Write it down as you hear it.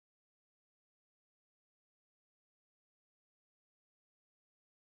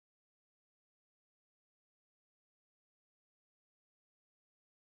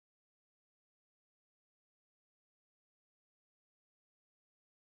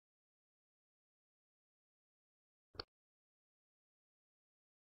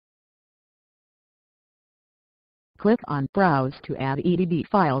Click on Browse to add EDB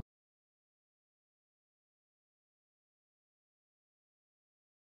file.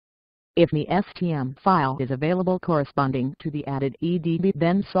 If the STM file is available corresponding to the added EDB,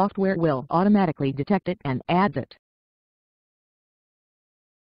 then software will automatically detect it and adds it.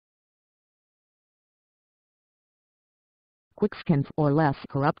 Quick Scan for less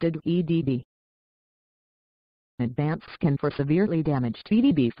corrupted EDB. Advanced Scan for severely damaged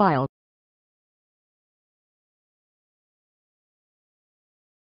EDB file.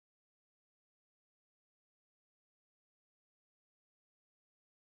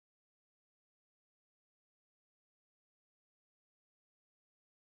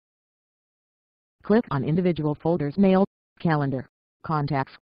 Click on individual folders: Mail, Calendar,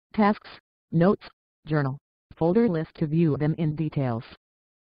 Contacts, Tasks, Notes, Journal, Folder list to view them in details.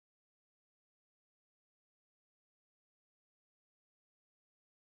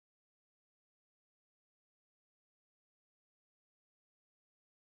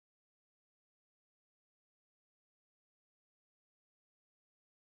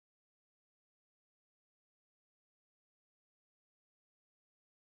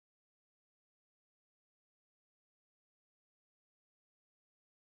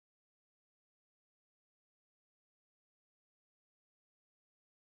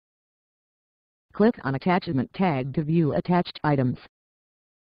 Click on Attachment tag to view attached items.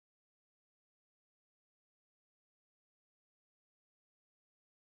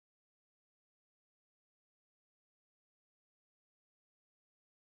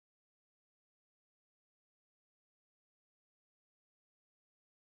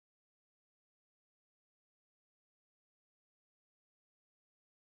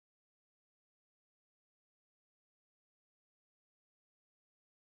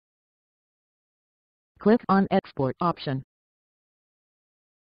 Click on Export option.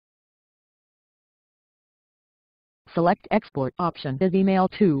 Select Export option as Email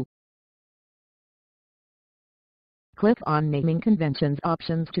to. Click on Naming Conventions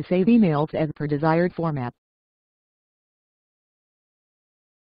options to save emails as per desired format.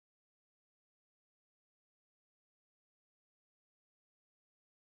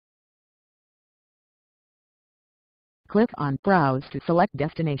 Click on Browse to select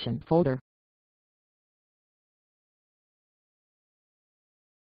Destination folder.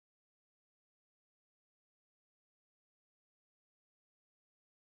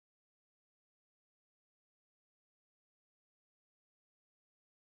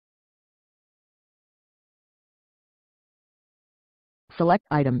 Select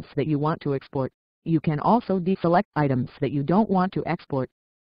items that you want to export. You can also deselect items that you don't want to export.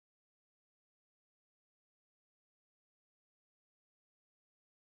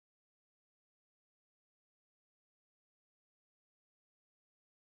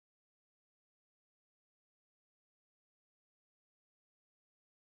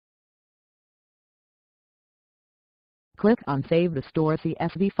 Click on Save the Store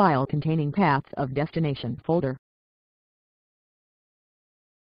CSV file containing Path of Destination folder.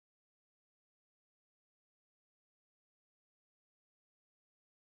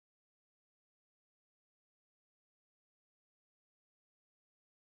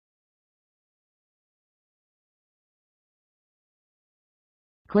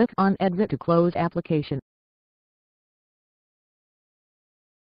 Click on Exit to close application.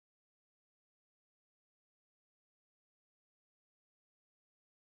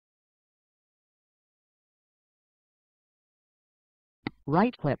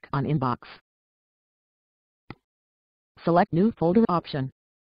 Right-click on Inbox. Select New Folder option.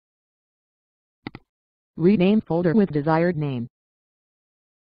 Rename folder with desired name.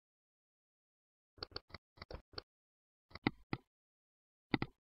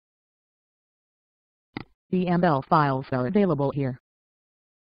 EML files are available here.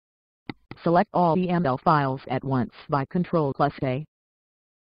 Select all EML files at once by Ctrl+A.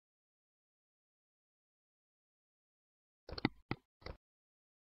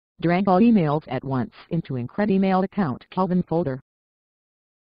 Drag all emails at once into IncrediMail account Kelvin folder.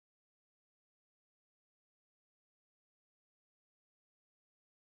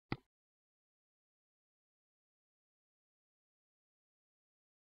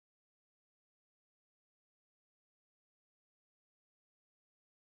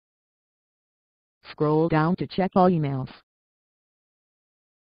 Scroll down to check all emails.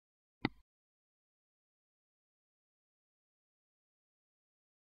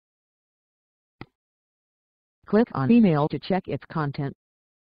 Click on Email to check its content.